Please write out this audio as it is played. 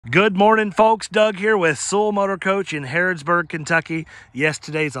Good morning, folks. Doug here with Sewell Motor Coach in Harrodsburg, Kentucky. Yes,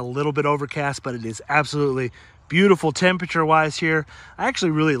 today's a little bit overcast, but it is absolutely beautiful temperature-wise here. I actually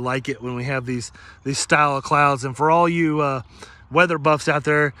really like it when we have these style of clouds. And for all you weather buffs out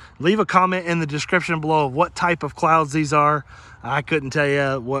there, leave a comment in the description below of what type of clouds these are. I couldn't tell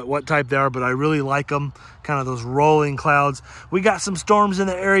you what type they are, but I really like them, kind of those rolling clouds. We got some storms in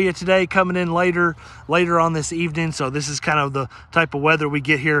the area today coming in later on this evening, so this is kind of the type of weather we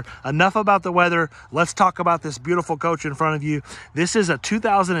get here. Enough about the weather. Let's talk about this beautiful coach in front of you. This is a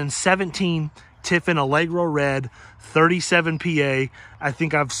 2017 Tiffin Allegro Red 37 PA. I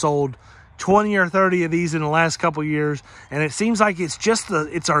think I've sold 20 or 30 of these in the last couple years, and it seems like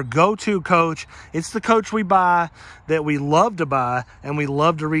it's our go-to coach. It's the coach we buy, that we love to buy, and we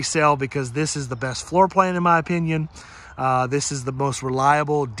love to resell because this is the best floor plan in my opinion. This is the most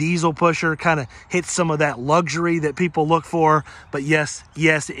reliable diesel pusher, kind of hits some of that luxury that people look for, but yes,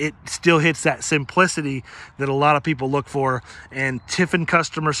 it still hits that simplicity that a lot of people look for. And Tiffin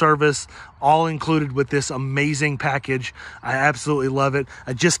customer service, all included with this amazing package. I absolutely love it.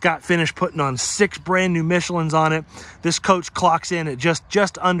 I just got finished putting on 6 brand new Michelins on it. This coach clocks in at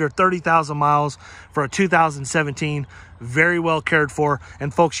just under 30,000 miles for a 2017. Very well cared for.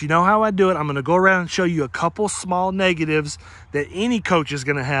 And folks, you know how I do it. I'm going to go around and show you a couple small negatives that any coach is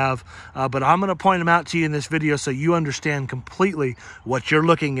going to have, but I'm going to point them out to you in this video so you understand completely what you're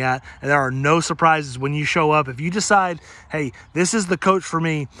looking at, and there are no surprises when you show up. If you decide, hey, this is the coach for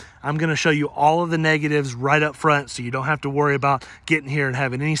me, I'm going to show you all of the negatives right up front so you don't have to worry about getting here and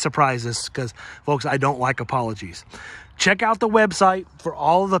having any surprises, because folks, I don't like apologies. Check out the website for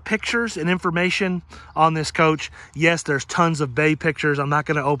all of the pictures and information on this coach. Yes, there's tons of bay pictures. I'm not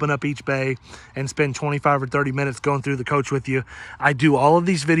going to open up each bay and spend 25 or 30 minutes going through the coach with you. I do all of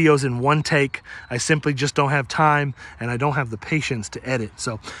these videos in one take. I simply just don't have time, and I don't have the patience to edit.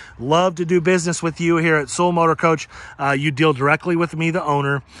 So love to do business with you here at Sewell Motor Coach. You deal directly with me, the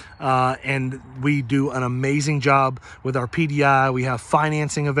owner, and we do an amazing job with our PDI. We have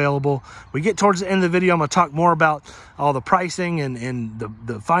financing available. We get towards the end of the video, I'm going to talk more about all the pricing and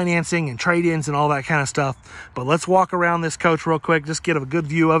the financing and trade-ins and all that kind of stuff. But let's walk around this coach real quick, just get a good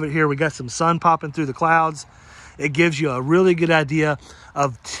view of it here. We got some sun popping through the clouds. It gives you a really good idea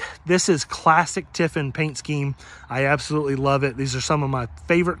of this is classic Tiffin paint scheme. I absolutely love it. These are some of my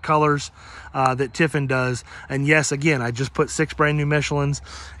favorite colors that Tiffin does. And yes, again, I just put 6 brand new Michelins.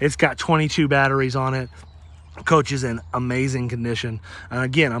 It's got 22 batteries on it. Coach is in amazing condition. And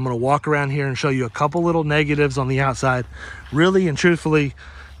again, I'm going to walk around here and show you a couple little negatives on the outside. Really and truthfully,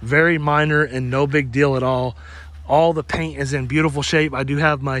 very minor and no big deal at all. All the paint is in beautiful shape. I do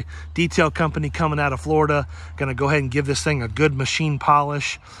have my detail company coming out of Florida. Going to go ahead and give this thing a good machine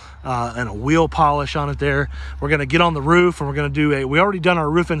polish and a wheel polish on it there. We're going to get on the roof, and we're going to do we already done our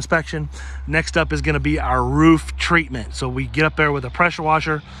roof inspection. Next up is going to be our roof treatment. So we get up there with a pressure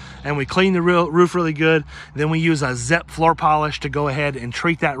washer and we clean the roof really good. Then we use a Zep floor polish to go ahead and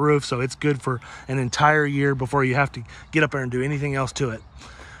treat that roof so it's good for an entire year before you have to get up there and do anything else to it.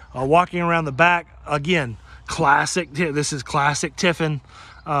 Walking around the back, again, classic. This is classic Tiffin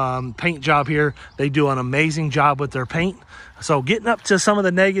paint job here. They do an amazing job with their paint. So getting up to some of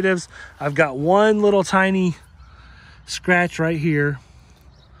the negatives, I've got one little tiny scratch right here.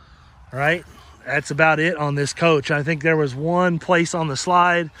 All right, that's about it on this coach. I think there was one place on the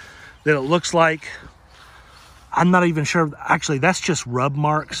slide that it looks like, I'm not even sure. Actually, that's just rub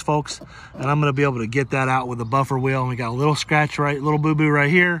marks, folks. And I'm going to be able to get that out with a buffer wheel. And we got a little scratch, little boo-boo right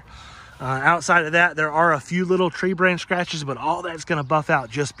here. Outside of that, there are a few little tree branch scratches, but all that's going to buff out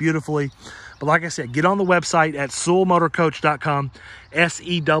just beautifully. But like I said, get on the website at sewellmotorcoach.com,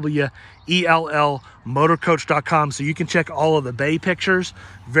 SEWELL motorcoach.com, so you can check all of the bay pictures.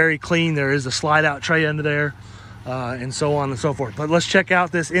 Very clean. There is a slide out tray under there, and so on and so forth. But let's check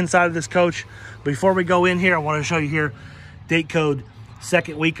out this inside of this coach. Before we go in here, I want to show you here date code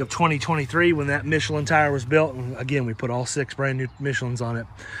second week of 2023 when that Michelin tire was built. And again, we put all 6 brand new Michelins on it.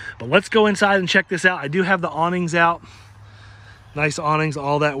 But let's go inside and check this out. I do have the awnings out. Nice awnings,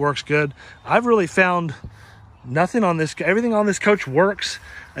 all that works good. I've really found nothing on this, everything on this coach works.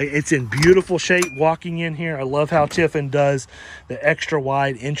 It's in beautiful shape walking in here. I love how Tiffin does the extra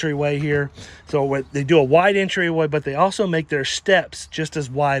wide entryway here. So they do a wide entryway, but they also make their steps just as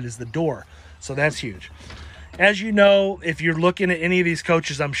wide as the door. So that's huge. As you know, if you're looking at any of these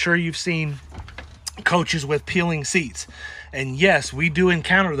coaches, I'm sure you've seen coaches with peeling seats. And yes, we do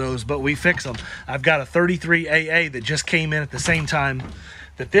encounter those, but we fix them. I've got a 33 AA that just came in at the same time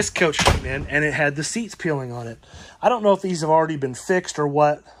that this coach came in, and it had the seats peeling on it. I don't know if these have already been fixed or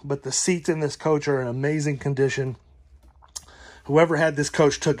what, but the seats in this coach are in amazing condition. Whoever had this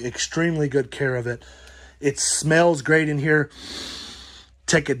coach took extremely good care of it. It smells great in here.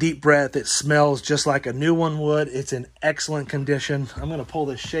 Take a deep breath. It smells just like a new one would. It's in excellent condition. I'm going to pull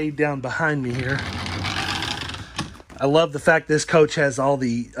this shade down behind me here. I love the fact this coach has all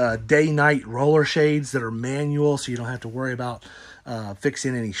the day-night roller shades that are manual, so you don't have to worry about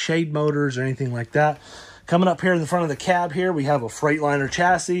fixing any shade motors or anything like that. Coming up here in the front of the cab here, we have a Freightliner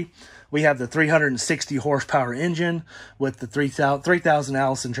chassis. We have the 360 horsepower engine with the 3000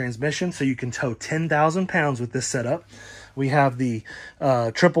 Allison transmission, so you can tow 10,000 pounds with this setup. We have the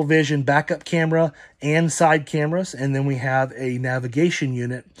triple vision backup camera and side cameras, and then we have a navigation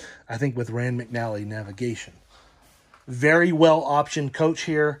unit, I think with Rand McNally navigation. Very well optioned coach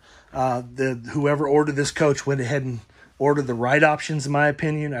here. Whoever ordered this coach went ahead and ordered the right options, in my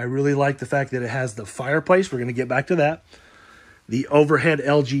opinion. I really like the fact that it has the fireplace. We're going to get back to that. The overhead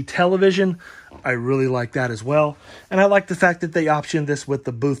LG television, I really like that as well. And I like the fact that they optioned this with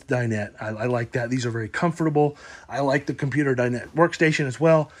the booth dinette. I like that. These are very comfortable. I like the computer dinette workstation as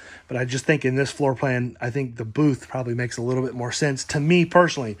well. But I just think in this floor plan, I think the booth probably makes a little bit more sense to me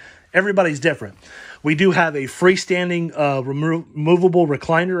personally. Everybody's different. We do have a freestanding removable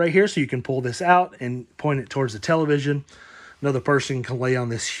recliner right here, so you can pull this out and point it towards the television. Another person can lay on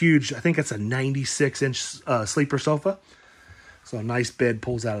this huge, I think it's a 96-inch sleeper sofa. So a nice bed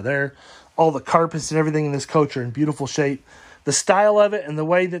pulls out of there. All the carpets and everything in this coach are in beautiful shape. The style of it and the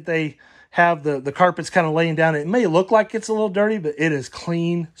way that they have the carpets kind of laying down, it may look like it's a little dirty, but it is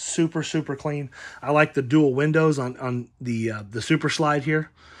clean, super, super clean. I like the dual windows on the super slide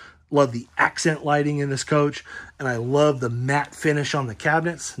here. Love the accent lighting in this coach, and I love the matte finish on the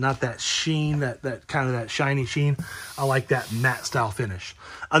cabinets. Not that sheen, that kind of that shiny sheen. I like that matte style finish.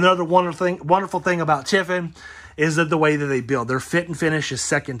 Another wonderful thing about Tiffin is that the way that they build. Their fit and finish is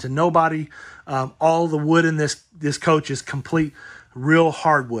second to nobody. All the wood in this coach is complete real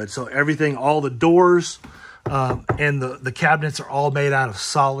hardwood. So everything, all the doors and the cabinets are all made out of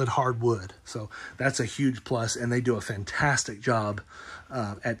solid hardwood. So that's a huge plus, and they do a fantastic job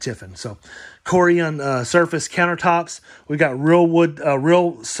at Tiffin. So Corian surface countertops. We got real wood,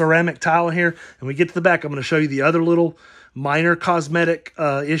 real ceramic tile here. And we get to the back, I'm going to show you the other little minor cosmetic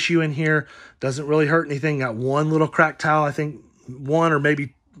issue in here. Doesn't really hurt anything. Got one little cracked tile, I think one or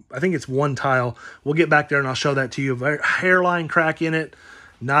maybe, I think it's one tile. We'll get back there and I'll show that to you. A hairline crack in it.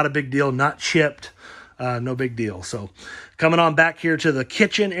 Not a big deal. Not chipped. No big deal. So coming on back here to the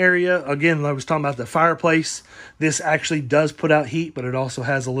kitchen area. Again, I was talking about the fireplace. This actually does put out heat, but it also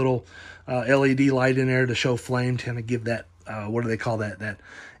has a little LED light in there to show flame, to kind of give that, what do they call that? That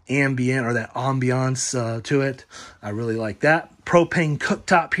ambient or that ambiance to it. I really like that. Propane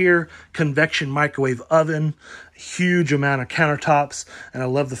cooktop here. Convection microwave oven. Huge amount of countertops. And I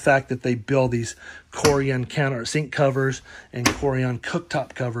love the fact that they build these Corian counter sink covers and Corian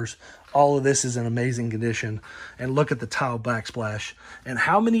cooktop covers. All of this is in amazing condition. And look at the tile backsplash. And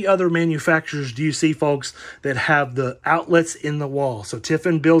how many other manufacturers do you see, folks, that have the outlets in the wall? So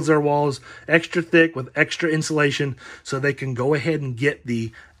Tiffin builds their walls extra thick with extra insulation so they can go ahead and get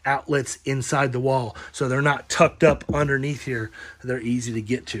the outlets inside the wall. So they're not tucked up underneath here. They're easy to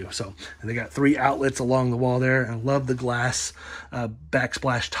get to. So, and they got 3 outlets along the wall there. And I love the glass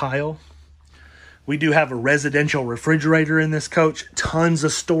backsplash tile. We do have a residential refrigerator in this coach. Tons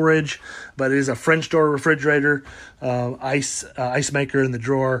of storage, but it is a French door refrigerator, ice maker in the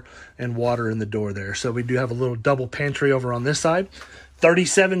drawer, and water in the door there. So we do have a little double pantry over on this side.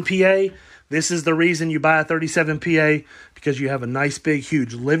 37 PA. This is the reason you buy a 37 PA, because you have a nice big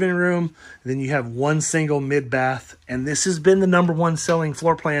huge living room, then you have one single mid-bath, and this has been the #1 selling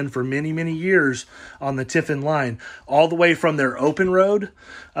floor plan for many, many years on the Tiffin line. All the way from their open road,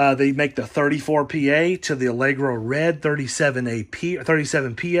 they make the 34 PA to the Allegro Red 37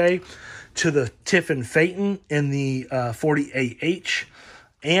 PA to the Tiffin Phaeton in the 48H,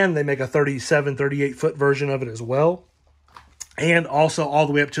 and they make a 38 foot version of it as well. And also all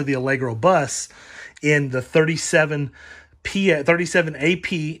the way up to the Allegro bus in the 37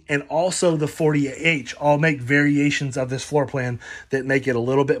 AP, and also the 40H, all make variations of this floor plan that make it a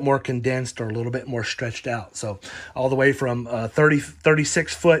little bit more condensed or a little bit more stretched out. So all the way from a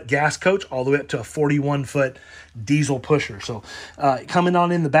 36 foot gas coach all the way up to a 41 foot diesel pusher. So coming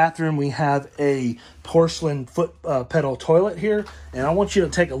on in the bathroom, we have a porcelain foot pedal toilet here, and I want you to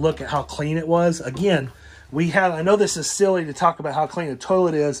take a look at how clean it was. Again, I know this is silly to talk about how clean a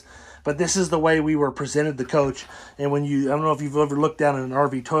toilet is, but this is the way we were presented the coach. And when I don't know if you've ever looked down at an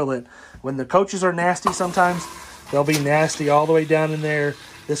RV toilet, when the coaches are nasty sometimes, they'll be nasty all the way down in there.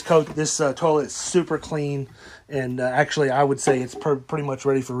 This toilet is super clean, and actually I would say it's pretty much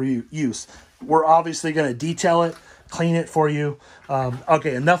ready for use. We're obviously going to detail it clean it for you.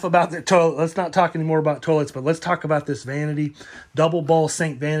 Okay, enough about the toilet. Let's not talk anymore about toilets, but let's talk about this vanity. Double bowl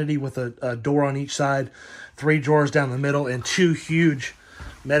sink vanity with a door on each side, 3 drawers down the middle, and 2 huge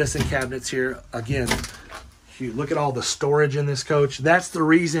medicine cabinets here. Again, look at all the storage in this coach. That's the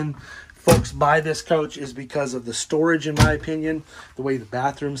reason folks buy this coach, is because of the storage, in my opinion, the way the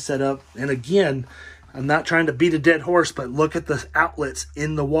bathroom's set up. And again, I'm not trying to beat a dead horse, but look at the outlets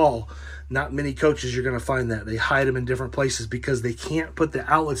in the wall. Not many coaches you're going to find that. They hide them in different places because they can't put the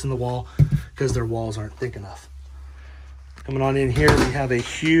outlets in the wall because their walls aren't thick enough. Coming on in here, we have a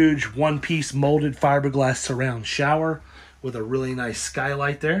huge one-piece molded fiberglass surround shower with a really nice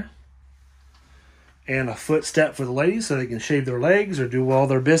skylight there. And a footstep for the ladies so they can shave their legs or do all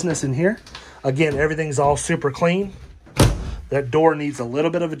their business in here. Again, everything's all super clean. That door needs a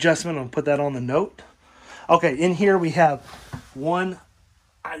little bit of adjustment. I'll put that on the note. Okay, in here we have one,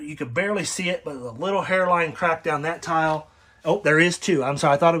 you can barely see it, but a little hairline crack down that tile. Oh, there is 2. I'm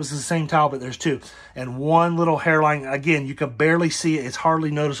sorry, I thought it was the same tile, but there's 2. And one little hairline, again, you can barely see it. It's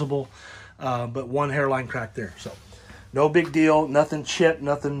hardly noticeable, but one hairline crack there. So no big deal, nothing chipped,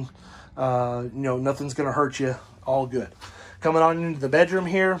 nothing, nothing's going to hurt you. All good. Coming on into the bedroom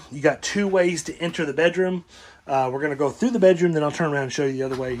here, you got 2 ways to enter the bedroom. We're going to go through the bedroom, then I'll turn around and show you the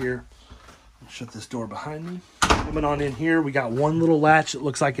other way here. Shut this door behind me. Coming on in here, we got one little latch that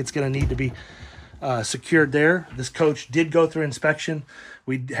looks like it's going to need to be secured there. This coach did go through inspection.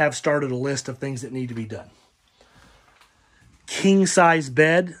 We have started a list of things that need to be done. King size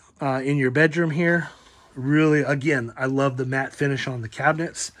bed in your bedroom here. Really, again, I love the matte finish on the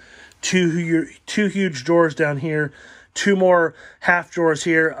cabinets. 2 huge drawers down here. 2 more half drawers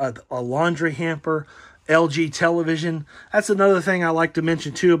here. A laundry hamper. LG television. That's another thing I like to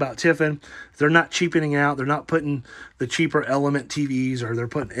mention too about Tiffin. They're not cheapening out. They're not putting the cheaper Element TVs, or they're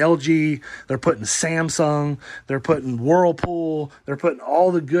putting LG, they're putting Samsung, they're putting Whirlpool, they're putting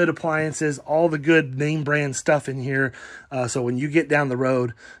all the good appliances, all the good name brand stuff in here. So when you get down the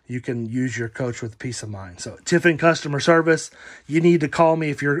road, you can use your coach with peace of mind. So Tiffin customer service, you need to call me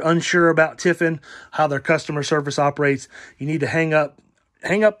if you're unsure about Tiffin, how their customer service operates. You need to hang up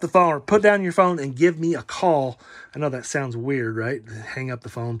the phone or put down your phone and give me a call. I know that sounds weird, right? Hang up the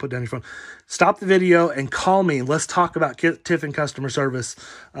phone, put down your phone. Stop the video and call me. Let's talk about Tiffin customer service.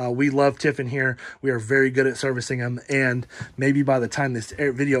 We love Tiffin here. We are very good at servicing them. And maybe by the time this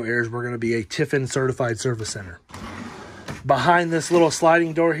video airs, we're going to be a Tiffin certified service center. Behind this little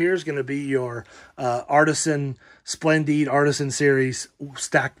sliding door here is going to be your Artisan Splendide Artisan Series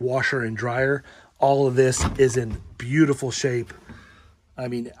stacked washer and dryer. All of this is in beautiful shape. I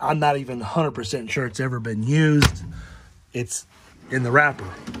mean, I'm not even 100% sure it's ever been used. It's in the wrapper.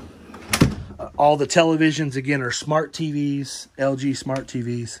 All the televisions, again, are smart TVs, LG smart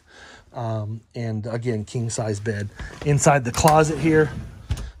TVs. And again, king size bed. Inside the closet here,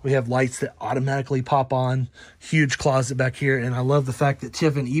 we have lights that automatically pop on. Huge closet back here. And I love the fact that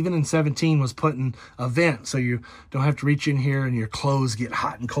Tiffin, even in 17, was putting a vent. So you don't have to reach in here and your clothes get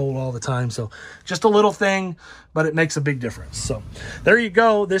hot and cold all the time. So just a little thing, but it makes a big difference. So there you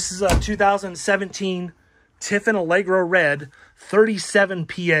go. This is a 2017 Tiffin Allegro Red 37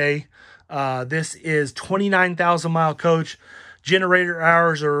 PA. This is 29,000 mile coach. Generator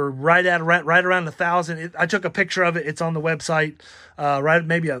hours are right around 1,000. I took a picture of it. It's on the website. Right,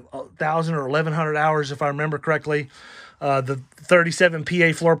 maybe 1,000 or 1,100 hours, if I remember correctly. The 37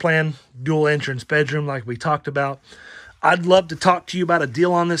 PA floor plan, dual entrance bedroom, like we talked about. I'd love to talk to you about a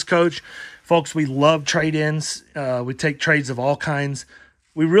deal on this coach, folks. We love trade-ins. We take trades of all kinds.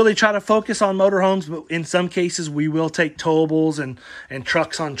 We really try to focus on motorhomes, but in some cases we will take towables and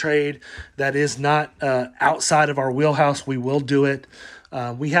trucks on trade. That is not outside of our wheelhouse. We will do it.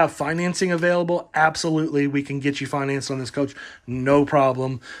 We have financing available. Absolutely, we can get you financed on this coach. No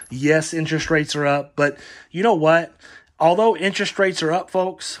problem. Yes, interest rates are up, but you know what? Although interest rates are up,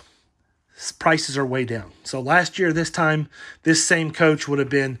 folks, prices are way down. So last year, this time, this same coach would have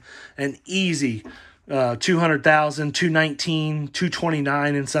been an easy $200,000, $219,000,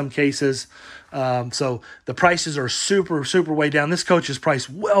 $229,000 in some cases. So the prices are super, super way down. This coach is priced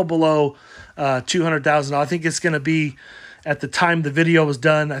well below $200,000. I think it's going to be, at the time the video was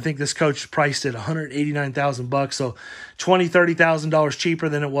done, I think this coach priced at $189,000. So $20,000-$30,000 cheaper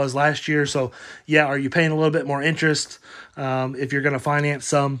than it was last year. So yeah, are you paying a little bit more interest if you're going to finance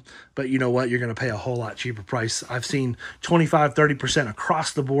some? But you know what? You're going to pay a whole lot cheaper price. I've seen 25-30%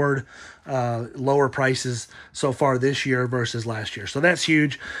 across the board lower prices so far this year versus last year. So that's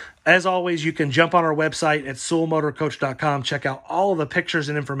huge. As always, you can jump on our website at sewellmotorcoach.com, check out all of the pictures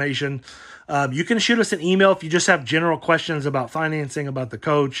and information. You can shoot us an email if you just have general questions about financing, about the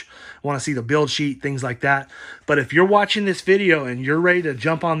coach, want to see the build sheet, things like that. But if you're watching this video and you're ready to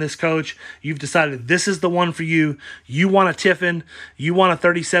jump on this coach, you've decided this is the one for you, you want a Tiffin, you want a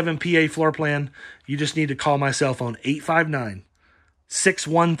 37 PA floor plan, you just need to call my cell phone,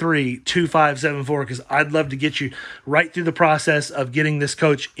 859-613-2574, because I'd love to get you right through the process of getting this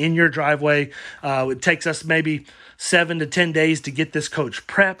coach in your driveway. It takes us maybe 7 to 10 days to get this coach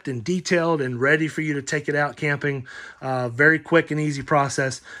prepped and detailed and ready for you to take it out camping. Very quick and easy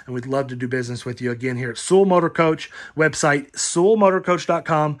process, and we'd love to do business with you again here at Sewell Motor Coach, website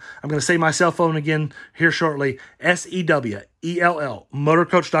sewellmotorcoach.com. I'm going to say my cell phone again here shortly, SEWELL,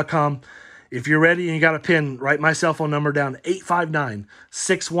 motorcoach.com. If you're ready and you got a pen, write my cell phone number down,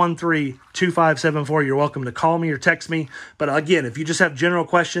 859-613-2574. You're welcome to call me or text me. But again, if you just have general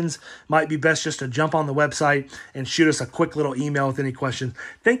questions, might be best just to jump on the website and shoot us a quick little email with any questions.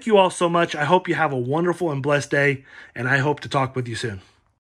 Thank you all so much. I hope you have a wonderful and blessed day, and I hope to talk with you soon.